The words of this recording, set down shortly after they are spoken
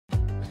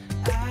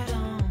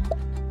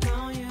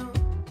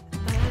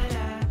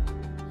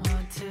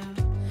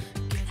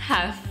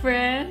Hi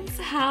friends,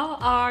 how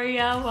are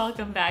ya?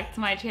 Welcome back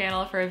to my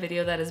channel for a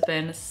video that has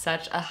been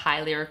such a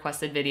highly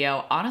requested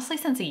video, honestly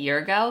since a year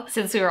ago,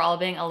 since we were all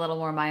being a little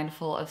more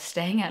mindful of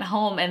staying at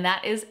home, and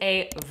that is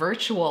a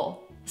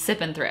virtual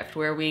sip and thrift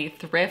where we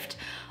thrift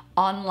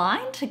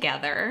online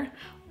together,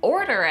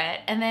 order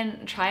it, and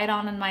then try it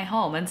on in my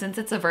home. And since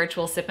it's a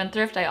virtual sip and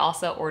thrift, I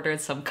also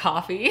ordered some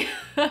coffee,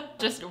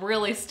 just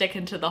really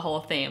sticking to the whole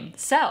theme.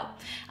 So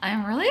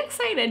I'm really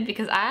excited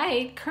because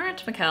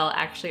current Michel,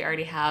 actually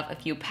already have a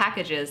few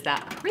packages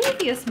that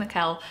previous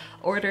Michel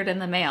ordered in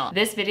the mail.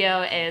 This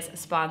video is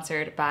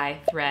sponsored by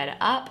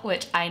ThredUp,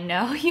 which I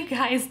know you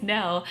guys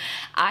know.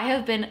 I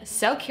have been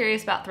so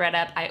curious about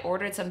ThredUp. I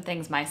ordered some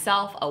things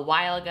myself a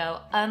while ago,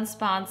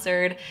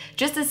 unsponsored,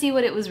 just to see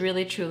what it was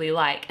really truly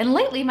like. And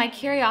lately my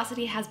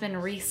curiosity has been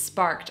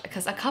re-sparked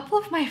because a couple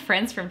of my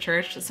friends from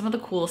church, some of the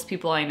coolest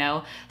people I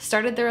know,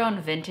 started their own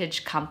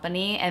vintage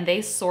company, and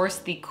they source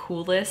the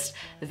coolest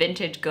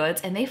vintage goods,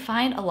 and they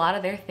find a lot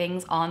of their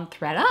things on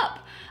ThredUp.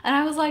 And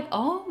I was like,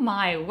 oh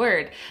my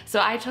word.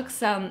 So I took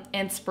some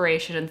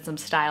inspiration and some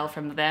style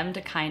from them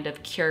to kind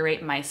of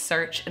curate my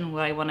search and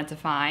what I wanted to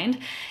find.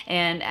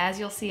 And as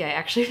you'll see, I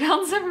actually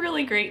found some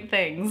really great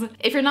things.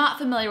 If you're not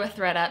familiar with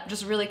ThredUp,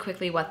 just really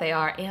quickly what they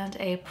are and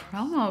a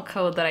promo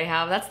code that I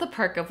have. That's the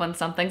perk of when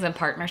something's in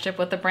partnership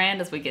with the brand,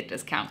 is we get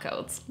discount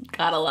codes.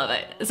 Gotta love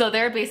it. So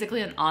they're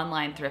basically an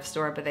online thrift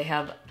store, but they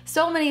have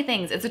so many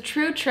things. It's a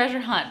true treasure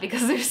hunt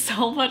because there's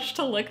so much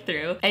to look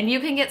through. And you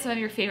can get some of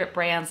your favorite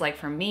brands, like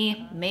for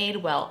me,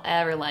 Madewell,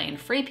 Everlane,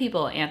 Free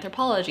People,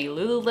 Anthropology,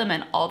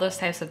 Lululemon, all those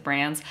types of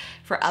brands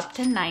for up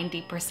to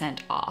 90%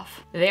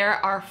 off. There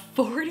are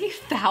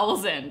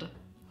 40,000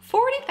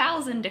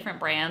 different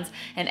brands,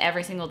 and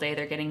every single day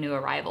they're getting new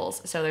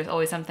arrivals. So there's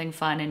always something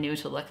fun and new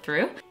to look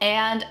through.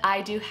 And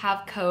I do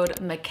have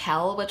code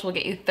Michel, which will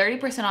get you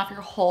 30% off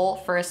your whole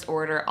first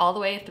order all the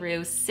way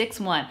through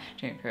 6/1,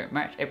 June,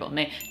 March, April,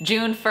 May,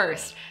 June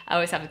 1st. I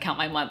always have to count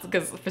my months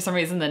because for some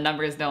reason the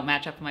numbers don't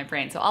match up in my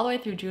brain. So all the way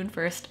through June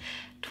 1st,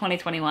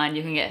 2021,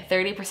 you can get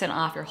 30%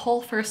 off your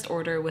whole first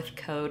order with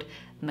code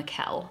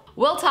Michel.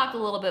 We'll talk a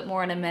little bit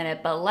more in a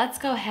minute, but let's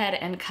go ahead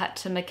and cut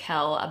to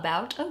Michel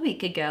about a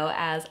week ago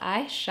as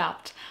I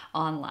shopped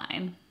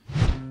online.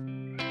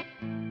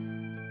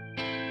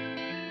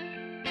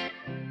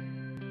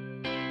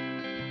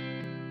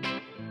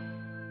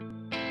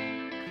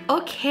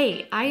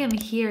 Okay, I am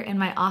here in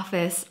my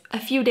office a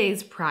few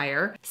days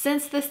prior.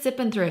 Since the sip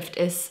and thrift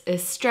is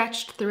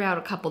stretched throughout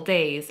a couple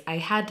days, I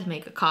had to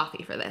make a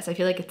coffee for this. I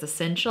feel like it's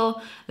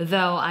essential,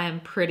 though I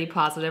am pretty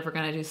positive we're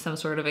gonna do some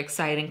sort of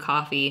exciting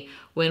coffee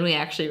when we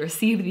actually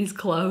receive these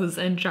clothes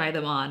and try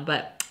them on.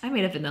 But I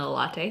made a vanilla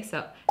latte,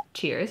 so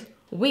cheers.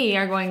 We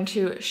are going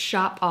to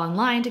shop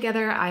online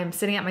together. I'm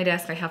sitting at my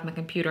desk, I have my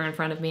computer in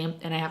front of me,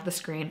 and I have the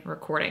screen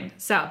recording.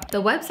 So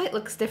the website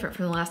looks different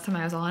from the last time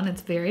I was on. It's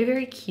very,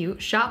 very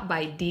cute. Shop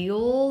by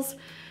deals.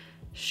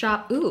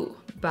 Shop,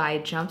 by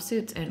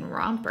jumpsuits and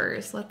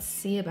rompers. Let's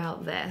see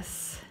about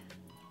this.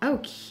 Oh,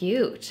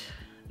 cute.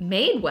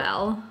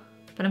 Madewell,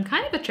 but I'm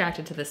kind of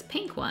attracted to this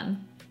pink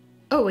one.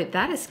 Oh wait,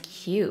 that is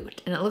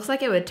cute. And it looks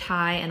like it would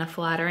tie in a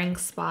flattering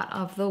spot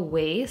of the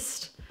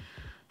waist.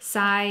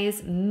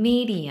 Size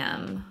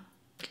medium.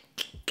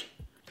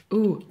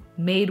 Ooh,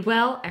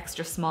 Madewell,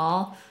 extra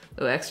small.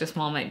 Ooh, extra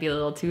small might be a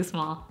little too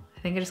small. I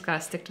think I just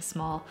gotta stick to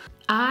small.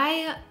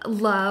 I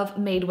love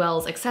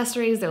Madewell's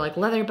accessories. They're like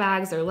leather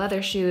bags, they're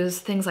leather shoes,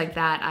 things like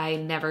that. I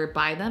never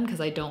buy them because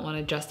I don't want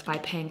to justify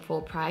paying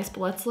full price,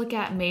 but let's look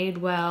at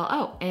Madewell.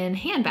 Oh, and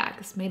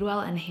handbags.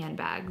 Madewell and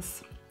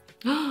handbags.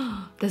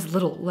 This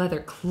little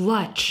leather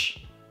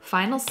clutch.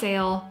 Final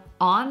sale,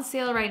 on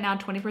sale right now,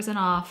 20%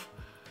 off.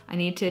 I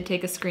need to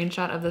take a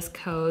screenshot of this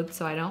code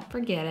so I don't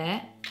forget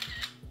it.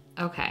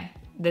 Okay,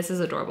 this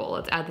is adorable.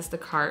 Let's add this to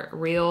cart.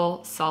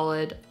 Real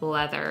solid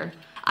leather.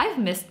 I've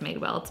missed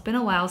Madewell. It's been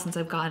a while since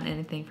I've gotten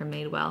anything from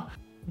Madewell.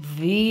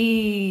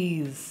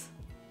 These.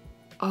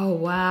 Oh,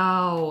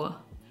 wow.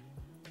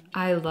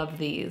 I love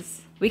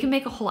these. We can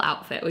make a whole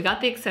outfit. We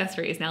got the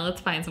accessories. Now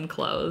let's find some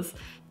clothes.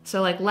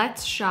 So like,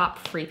 let's shop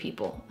Free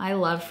People. I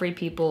love Free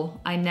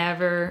People. I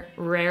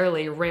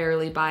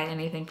rarely buy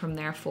anything from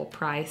there full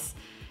price,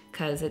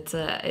 because it's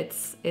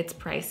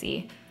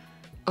pricey.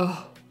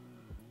 Oh,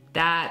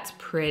 that's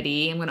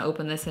pretty. I'm gonna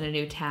open this in a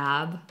new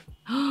tab.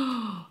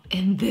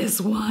 And this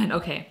one,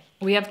 okay.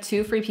 We have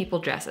two Free People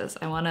dresses.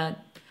 I wanna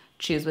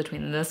choose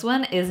between them. This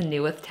one is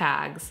new with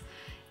tags.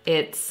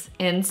 It's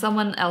in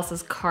someone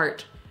else's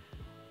cart.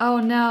 Oh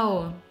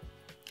no.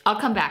 I'll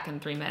come back in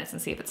 3 minutes and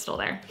see if it's still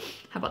there.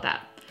 How about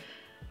that?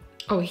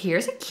 Oh,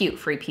 here's a cute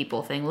Free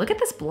People thing. Look at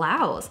this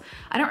blouse.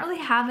 I don't really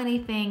have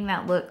anything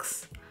that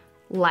looks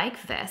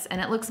like this, and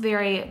it looks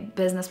very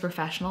business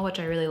professional, which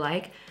I really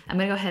like. I'm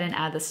gonna go ahead and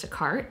add this to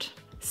cart.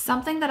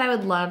 Something that I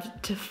would love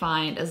to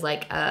find is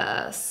like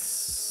a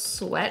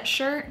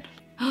sweatshirt.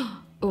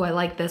 Oh, I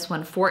like this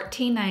one.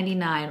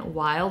 $14.99,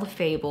 Wild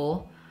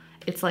Fable.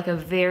 It's like a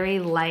very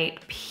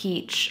light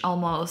peach,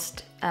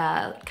 almost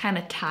kind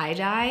of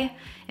tie-dye,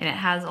 and it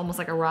has almost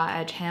like a raw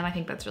edge hem. I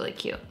think that's really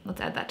cute.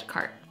 Let's add that to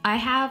cart. I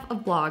have a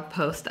blog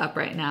post up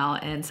right now,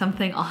 and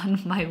something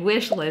on my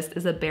wish list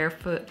is a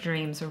Barefoot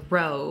Dreams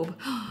robe.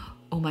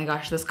 Oh my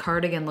gosh, this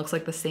cardigan looks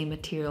like the same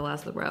material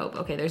as the robe.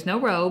 Okay, there's no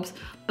robes,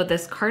 but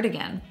this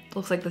cardigan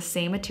looks like the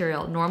same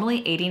material.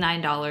 Normally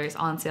 $89,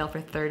 on sale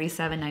for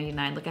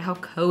 $37.99. Look at how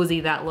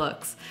cozy that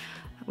looks.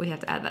 We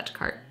have to add that to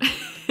cart.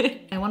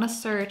 I wanna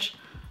search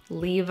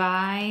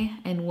Levi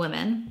and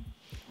women.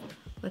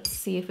 Let's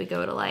see if we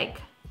go to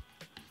like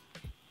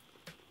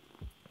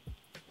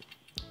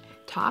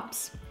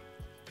tops.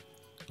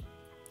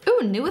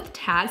 Ooh, new with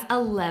tags,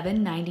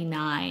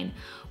 $11.99.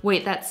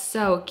 Wait, that's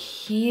so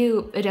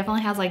cute. It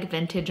definitely has like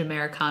vintage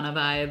Americana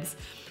vibes.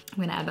 I'm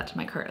gonna add that to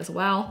my cart as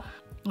well.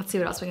 Let's see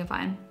what else we can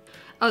find.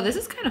 Oh, this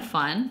is kind of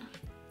fun.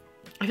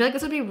 I feel like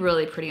this would be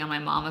really pretty on my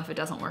mom if it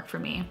doesn't work for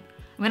me.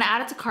 I'm gonna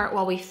add it to cart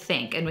while we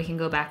think, and we can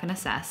go back and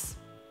assess.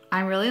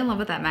 I'm really in love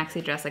with that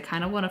maxi dress. I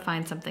kind of want to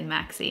find something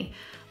maxi.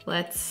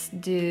 Let's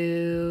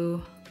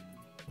do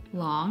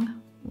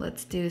long.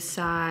 Let's do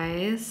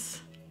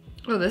size.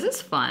 Oh, this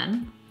is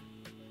fun.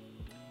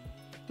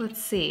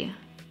 Let's see.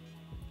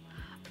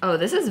 Oh,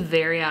 this is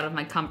very out of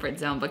my comfort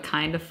zone, but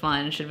kind of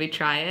fun. Should we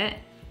try it?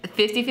 A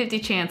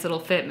 50-50 chance it'll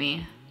fit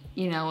me.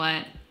 You know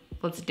what?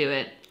 Let's do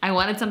it. I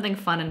wanted something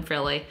fun and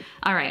frilly.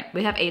 All right,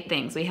 we have 8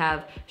 things. We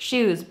have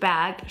shoes,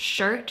 bag,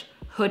 shirt,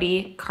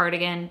 hoodie,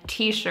 cardigan,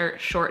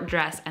 t-shirt, short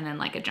dress, and then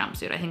like a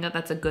jumpsuit. I think that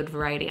that's a good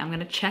variety. I'm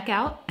gonna check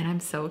out, and I'm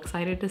so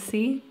excited to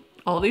see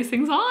all these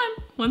things on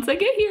once I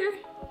get here.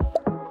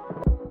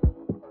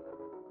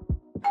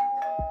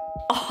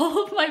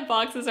 All of my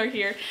boxes are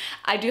here.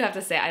 I do have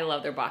to say, I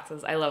love their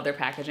boxes. I love their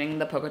packaging.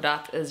 The polka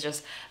dot is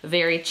just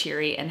very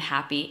cheery and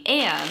happy.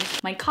 And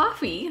my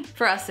coffee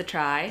for us to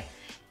try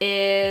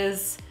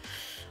is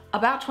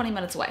about 20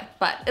 minutes away,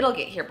 but it'll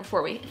get here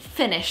before we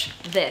finish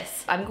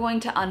this. I'm going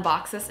to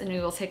unbox this, and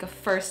we will take a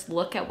first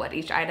look at what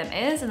each item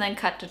is, and then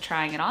cut to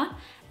trying it on, and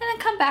then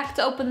come back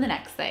to open the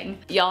next thing.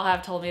 Y'all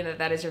have told me that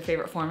that is your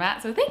favorite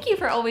format, so thank you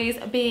for always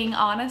being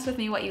honest with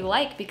me what you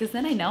like, because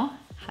then I know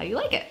how you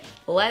like it.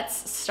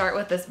 Let's start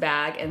with this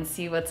bag and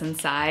see what's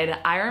inside.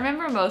 I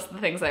remember most of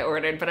the things I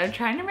ordered, but I'm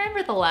trying to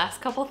remember the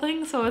last couple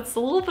things, so it's a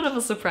little bit of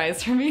a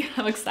surprise for me.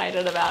 I'm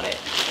excited about it.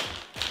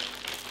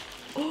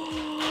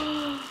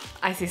 Oh,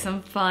 I see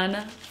some fun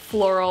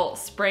floral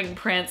spring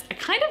prints. I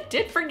kind of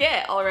did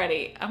forget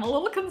already. I'm a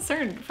little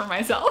concerned for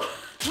myself.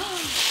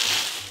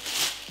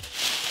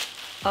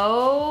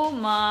 Oh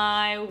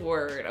my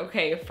word.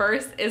 Okay,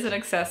 first is an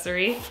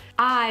accessory.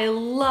 I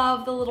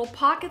love the little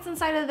pockets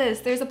inside of this.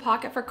 There's a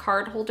pocket for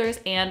card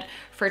holders and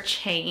for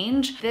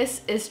change.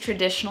 This is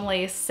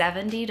traditionally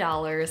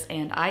 $70,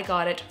 and I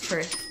got it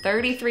for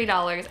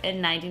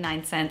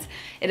 $33.99.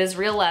 It is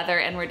real leather,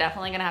 and we're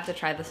definitely gonna have to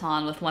try this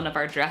on with one of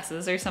our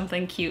dresses or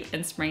something cute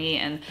and springy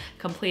and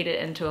complete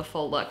it into a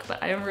full look,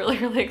 but I'm really,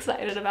 really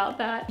excited about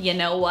that. You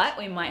know what?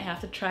 We might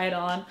have to try it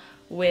on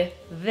with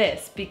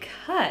this,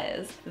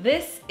 because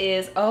this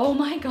is, oh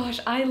my gosh,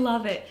 I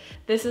love it.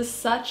 This is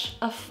such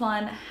a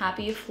fun,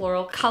 happy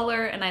floral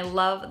color, and I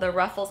love the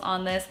ruffles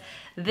on this.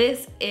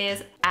 This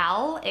is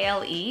Ale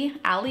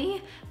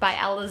by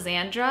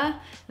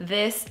Alexandra.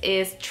 This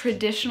is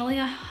traditionally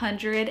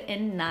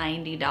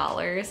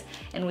 $190,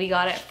 and we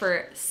got it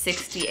for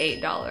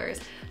 $68.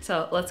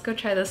 So let's go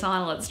try this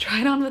on. Let's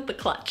try it on with the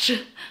clutch.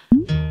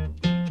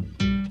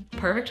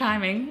 Perfect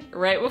timing.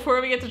 Right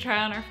before we get to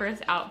try on our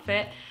first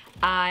outfit,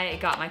 I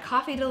got my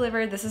coffee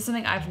delivered. This is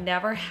something I've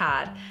never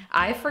had.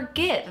 I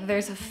forget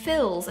there's a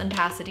Phil's in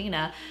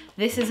Pasadena.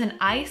 This is an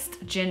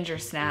iced ginger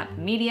snap,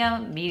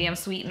 medium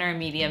sweetener,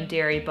 medium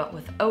dairy, but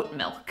with oat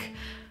milk.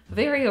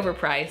 Very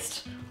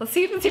overpriced. Let's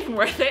see if it's even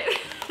worth it.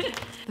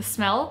 The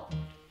smell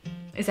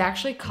is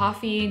actually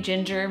coffee,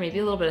 ginger, maybe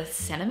a little bit of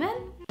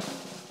cinnamon.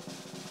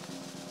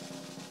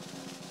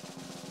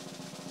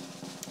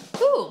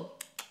 Ooh.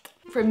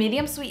 For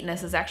medium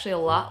sweetness, is actually a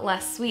lot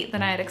less sweet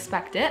than I had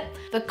expected.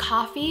 The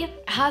coffee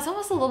has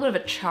almost a little bit of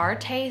a char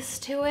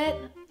taste to it,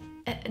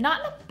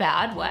 not in a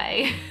bad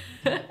way.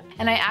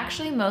 And I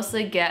actually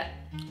mostly get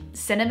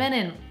cinnamon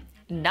and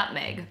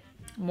nutmeg,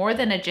 more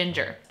than a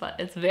ginger, but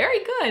it's very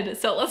good.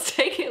 So let's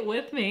take it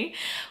with me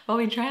while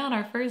we try on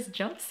our first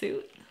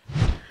jumpsuit.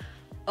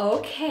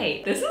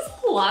 Okay, this is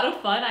a lot of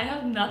fun. I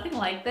have nothing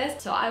like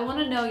this, so I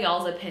wanna know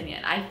y'all's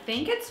opinion. I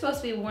think it's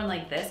supposed to be worn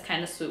like this,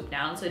 kind of swoop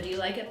down. So do you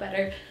like it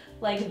better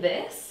like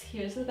this?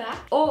 Here's the back.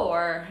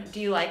 Or do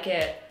you like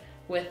it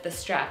with the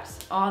straps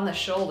on the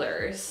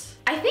shoulders?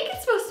 I think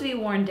it's supposed to be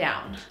worn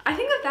down. I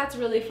think that that's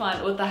really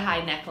fun with the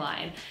high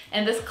neckline.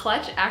 And this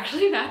clutch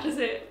actually matches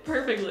it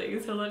perfectly.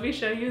 So let me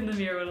show you in the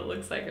mirror what it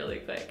looks like really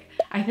quick.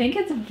 I think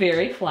it's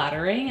very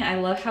flattering. I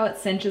love how it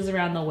cinches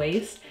around the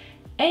waist.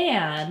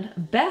 And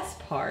best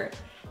part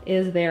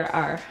is there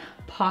are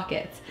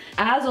pockets.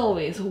 As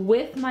always,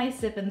 with my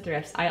sip and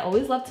thrifts, I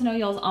always love to know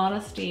y'all's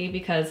honesty,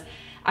 because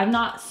I'm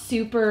not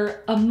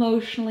super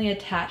emotionally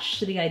attached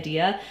to the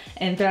idea,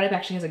 and ThriftUp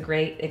actually has a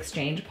great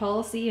exchange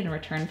policy and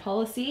return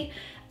policy.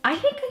 I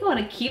think I want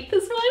to keep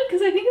this one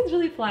because I think it's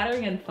really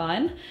flattering and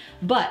fun.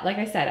 But like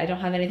I said, I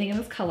don't have anything in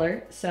this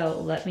color, so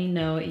let me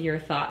know your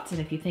thoughts and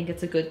if you think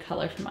it's a good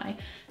color for my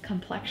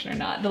complexion or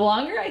not. The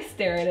longer I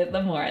stare at it,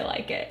 the more I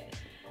like it.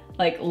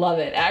 Like, love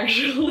it,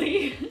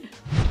 actually.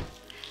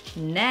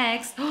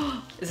 Next,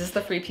 is this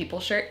the Free People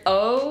shirt?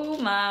 Oh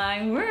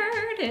my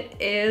word, it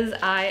is.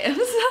 I am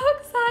so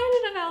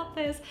excited about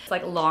this. It's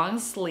like long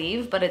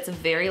sleeve, but it's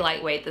very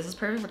lightweight. This is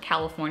perfect for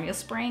California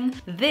spring.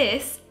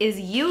 This is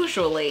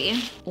usually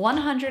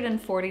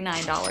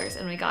 $149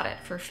 and we got it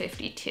for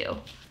 $52.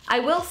 I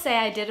will say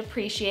I did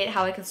appreciate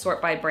how I could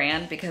sort by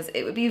brand because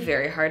it would be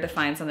very hard to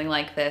find something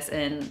like this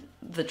in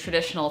the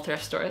traditional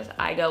thrift stores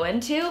I go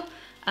into.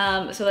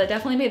 So that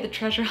definitely made the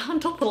treasure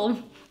hunt a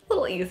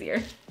little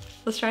easier.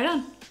 Let's try it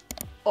on.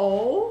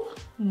 Oh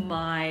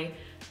my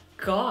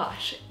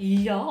gosh,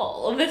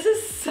 y'all. This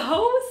is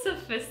so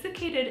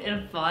sophisticated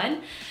and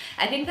fun.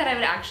 I think that I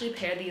would actually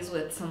pair these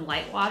with some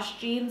light wash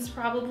jeans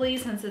probably,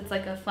 since it's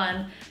like a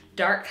fun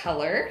dark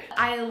color.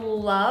 I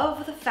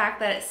love the fact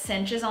that it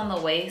cinches on the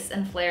waist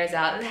and flares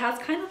out. It has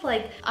kind of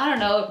like, I don't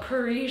know, a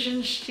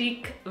Parisian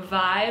chic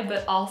vibe,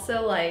 but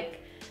also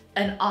like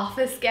an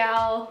office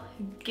gal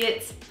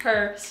gets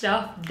her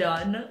stuff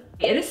done.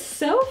 It is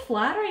so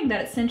flattering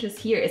that it cinches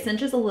here. It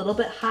cinches a little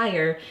bit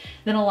higher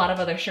than a lot of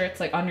other shirts,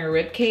 like on your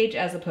rib cage,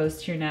 as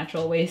opposed to your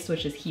natural waist,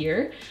 which is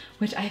here,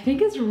 which I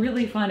think is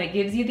really fun. It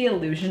gives you the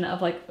illusion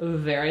of like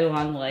very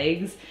long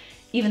legs,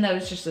 even though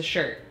it's just a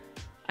shirt.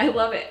 I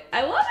love it.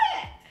 I love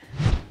it.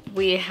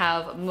 We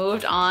have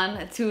moved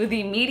on to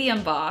the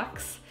medium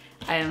box.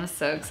 I am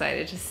so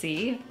excited to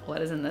see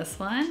what is in this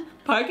one.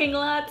 Parking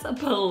lots,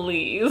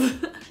 please.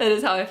 That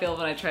is how I feel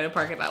when I try to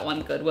park at that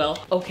one Goodwill.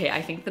 Okay,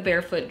 I think the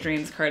Barefoot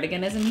Dreams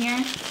cardigan is in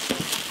here.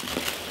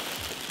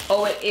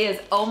 Oh, it is.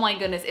 Oh my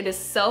goodness, it is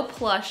so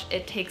plush,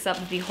 it takes up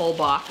the whole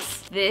box.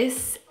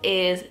 This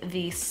is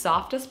the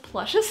softest,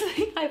 plushest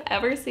thing I've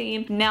ever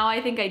seen. Now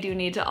I think I do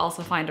need to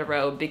also find a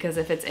robe, because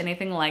if it's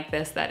anything like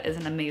this, that is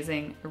an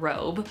amazing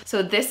robe.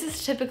 So this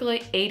is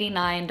typically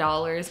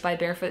 $89 by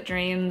Barefoot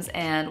Dreams,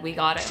 and we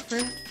got it for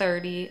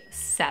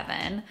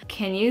 $37.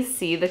 Can you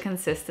see the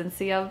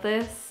consistency of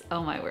this?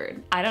 Oh my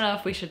word. I don't know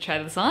if we should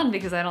try this on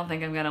because I don't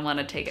think I'm gonna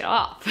wanna take it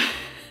off.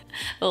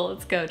 Well,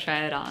 let's go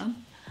try it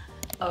on.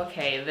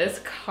 Okay, this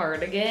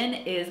cardigan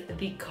is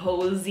the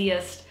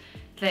coziest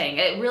thing.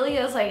 It really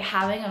is like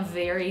having a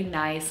very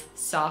nice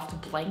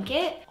soft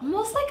blanket,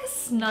 almost like a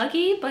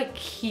Snuggie, but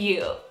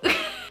cute.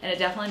 And it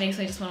definitely makes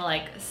me just wanna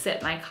like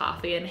sip my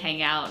coffee and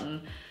hang out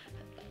and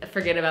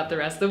forget about the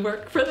rest of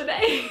work for the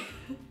day.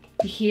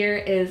 Here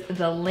is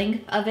the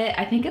length of it.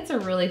 I think it's a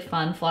really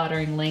fun,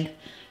 flattering length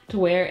to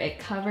where it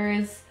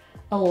covers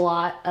a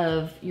lot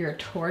of your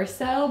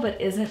torso,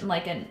 but isn't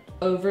like an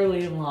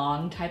overly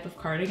long type of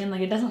cardigan.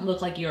 Like, it doesn't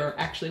look like you're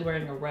actually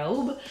wearing a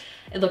robe.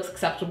 It looks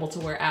acceptable to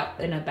wear out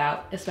and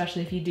about,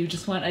 especially if you do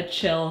just want a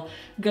chill,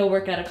 go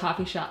work at a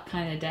coffee shop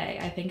kind of day.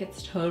 I think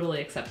it's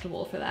totally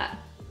acceptable for that.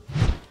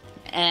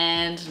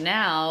 And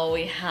now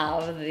we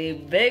have the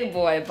big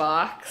boy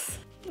box.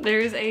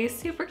 There's a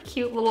super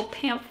cute little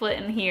pamphlet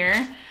in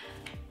here.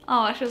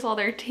 Oh, it shows all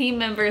their team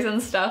members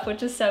and stuff,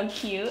 which is so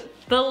cute.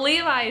 The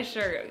Levi's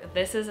shirt.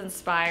 This is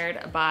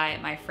inspired by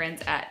my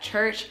friends at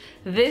church.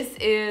 This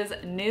is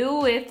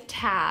new with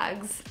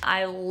tags.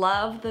 I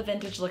love the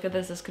vintage look of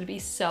this. This could be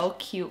so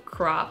cute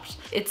cropped.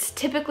 It's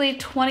typically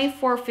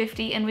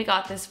 $24.50 and we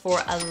got this for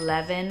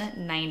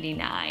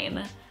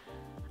 $11.99.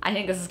 I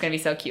think this is gonna be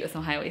so cute with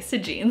some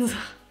high-waisted jeans.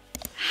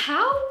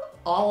 How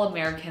all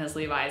American is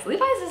Levi's?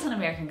 Levi's is an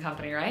American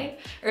company, right?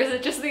 Or is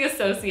it just the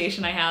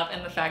association I have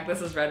and the fact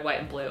this is red, white,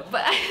 and blue?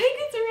 But I think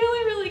it's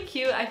really, really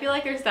cute. I feel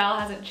like their style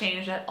hasn't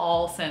changed at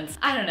all since,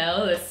 I don't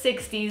know, the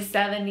 60s,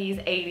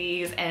 70s,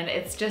 80s, and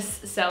it's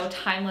just so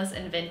timeless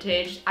and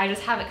vintage. I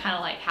just have it kind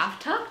of like half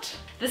tucked.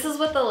 This is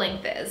what the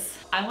length is.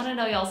 I wanna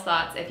know y'all's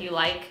thoughts if you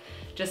like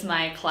just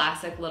my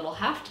classic little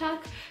half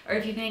tuck, or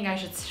if you think I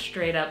should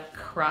straight up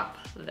crop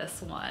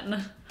this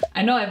one.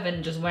 I know I've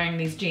been just wearing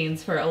these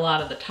jeans for a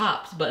lot of the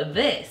tops, but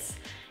this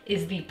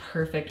is the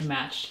perfect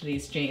match to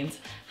these jeans.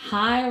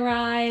 High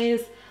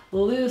rise,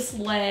 loose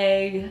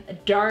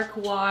leg, dark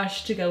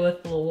wash to go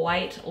with the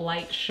white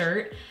light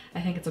shirt. I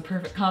think it's a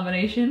perfect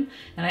combination,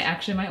 and I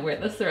actually might wear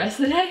this the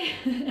rest of the day.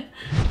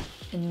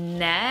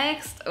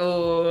 Next,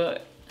 oh,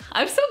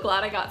 I'm so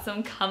glad I got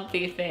some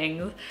comfy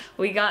things.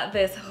 We got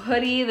this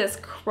hoodie, this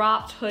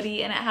cropped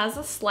hoodie, and it has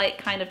a slight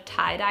kind of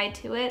tie-dye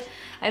to it.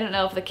 I don't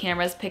know if the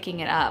camera's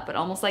picking it up, but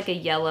almost like a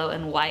yellow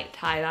and white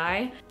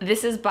tie-dye.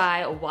 This is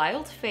by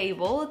Wild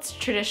Fable. It's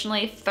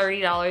traditionally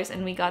 $30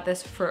 and we got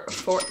this for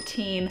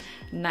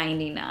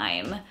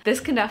 $14.99.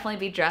 This can definitely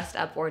be dressed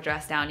up or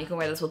dressed down. You can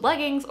wear this with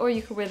leggings, or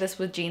you can wear this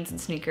with jeans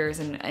and sneakers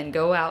and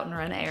go out and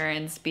run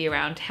errands, be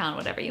around town,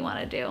 whatever you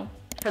wanna do.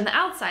 From the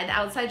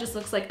outside just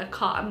looks like a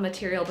cotton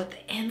material, but the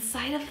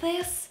inside of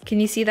this,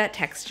 can you see that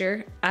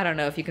texture? I don't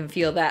know if you can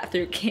feel that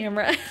through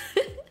camera.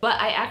 But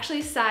I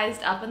actually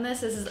sized up in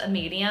this. This is a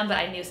medium, but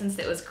I knew since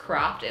it was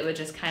cropped, it would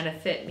just kind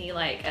of fit me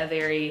like a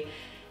very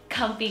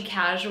comfy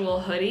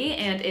casual hoodie,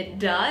 and it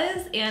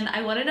does, and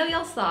I wanna know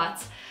y'all's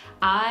thoughts.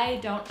 I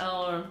don't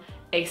own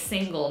a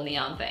single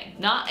neon thing.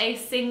 Not a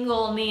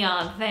single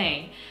neon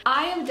thing.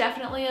 I am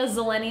definitely a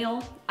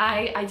zillennial.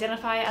 I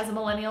identify as a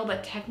millennial,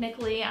 but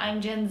technically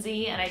I'm Gen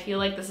Z, and I feel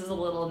like this is a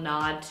little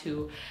nod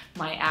to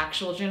my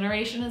actual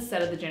generation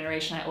instead of the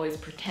generation I always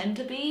pretend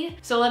to be.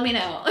 So let me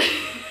know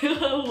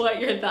what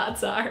your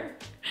thoughts are.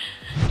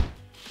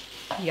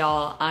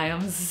 Y'all, I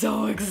am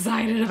so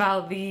excited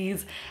about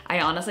these. I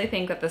honestly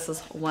think that this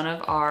is one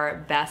of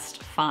our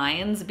best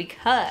finds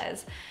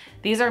because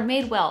these are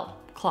Madewell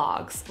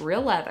clogs,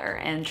 real leather,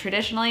 and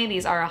traditionally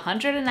these are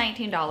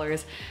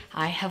 $119.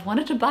 I have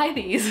wanted to buy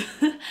these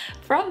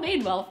from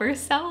Madewell for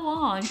so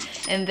long,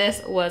 and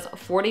this was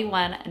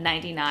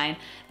 $41.99.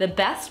 The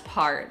best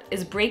part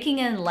is breaking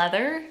in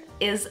leather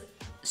is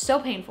so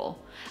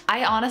painful.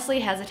 I honestly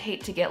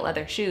hesitate to get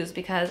leather shoes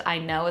because I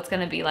know it's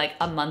gonna be like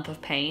a month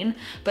of pain,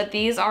 but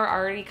these are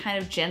already kind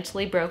of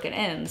gently broken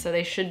in, so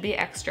they should be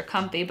extra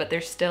comfy, but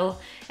they're still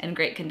in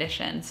great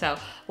condition. So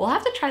we'll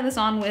have to try this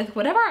on with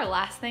whatever our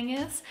last thing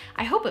is.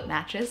 I hope it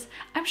matches.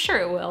 I'm sure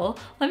it will.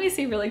 Let me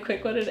see really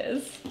quick what it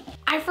is.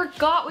 I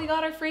forgot we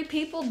got our Free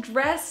People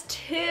dress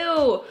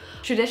too.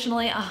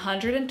 Traditionally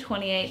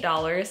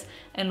 $128,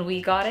 and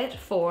we got it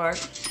for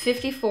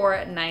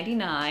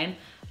 $54.99.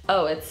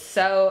 Oh, it's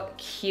so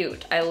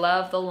cute. I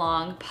love the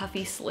long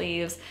puffy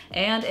sleeves,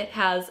 and it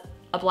has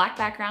a black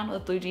background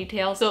with blue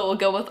details, so it will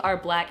go with our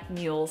black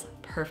mules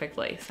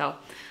perfectly. So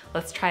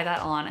let's try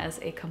that on as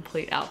a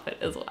complete outfit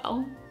as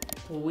well.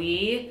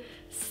 We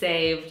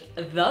saved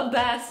the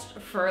best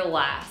for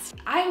last.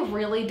 I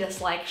really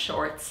dislike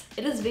shorts.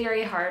 It is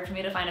very hard for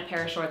me to find a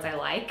pair of shorts I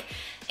like.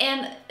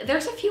 And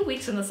there's a few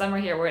weeks in the summer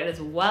here where it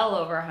is well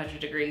over 100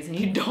 degrees and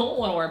you don't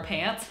want to wear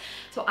pants.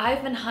 So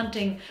I've been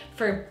hunting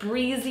for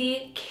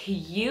breezy,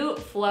 cute,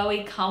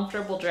 flowy,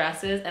 comfortable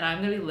dresses, and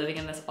I'm gonna be living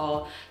in this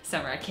all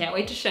summer. I can't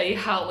wait to show you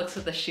how it looks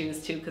with the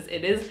shoes too, because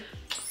it is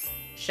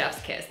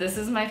chef's kiss. This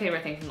is my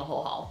favorite thing from the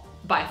whole haul,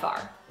 by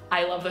far.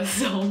 I love this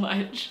so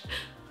much.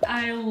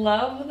 I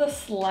love the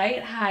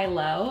slight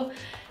high-low,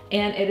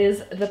 and it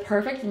is the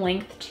perfect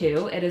length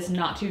too. It is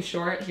not too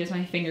short. Here's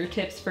my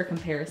fingertips for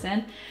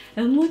comparison.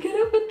 And look at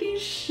it with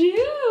these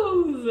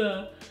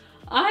shoes.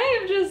 I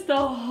am just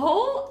the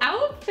whole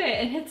outfit,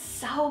 and it's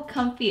so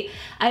comfy.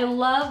 I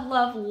love,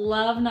 love,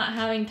 love not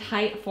having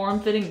tight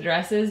form-fitting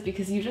dresses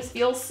because you just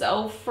feel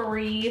so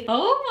free.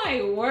 Oh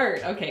my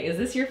word. Okay, is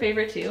this your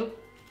favorite too?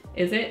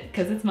 Is it?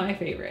 Because it's my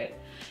favorite.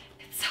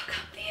 It's so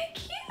comfy and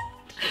cute.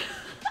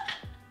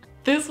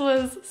 This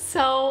was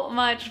so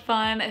much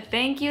fun.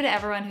 Thank you to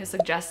everyone who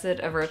suggested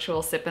a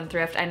virtual sip and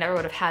thrift. I never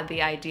would have had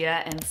the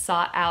idea and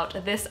sought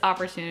out this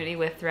opportunity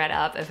with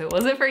ThredUp if it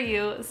wasn't for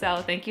you.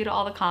 So thank you to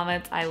all the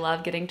comments. I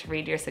love getting to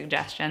read your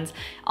suggestions.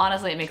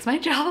 Honestly, it makes my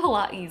job a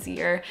lot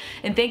easier.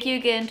 And thank you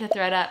again to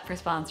ThredUp for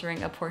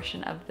sponsoring a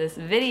portion of this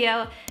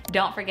video.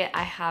 Don't forget,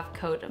 I have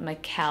code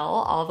Michel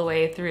all the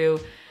way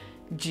through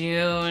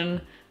June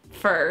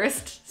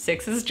 1st,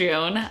 6 is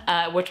June,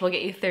 which will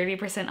get you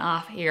 30%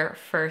 off your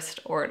first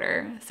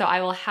order. So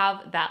I will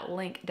have that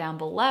link down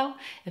below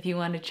if you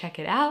want to check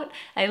it out.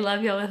 I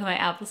love y'all with my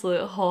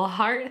absolute whole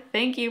heart.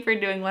 Thank you for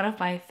doing one of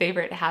my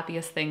favorite,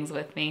 happiest things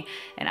with me,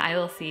 and I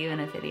will see you in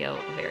a video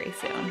very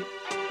soon.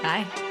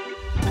 Bye.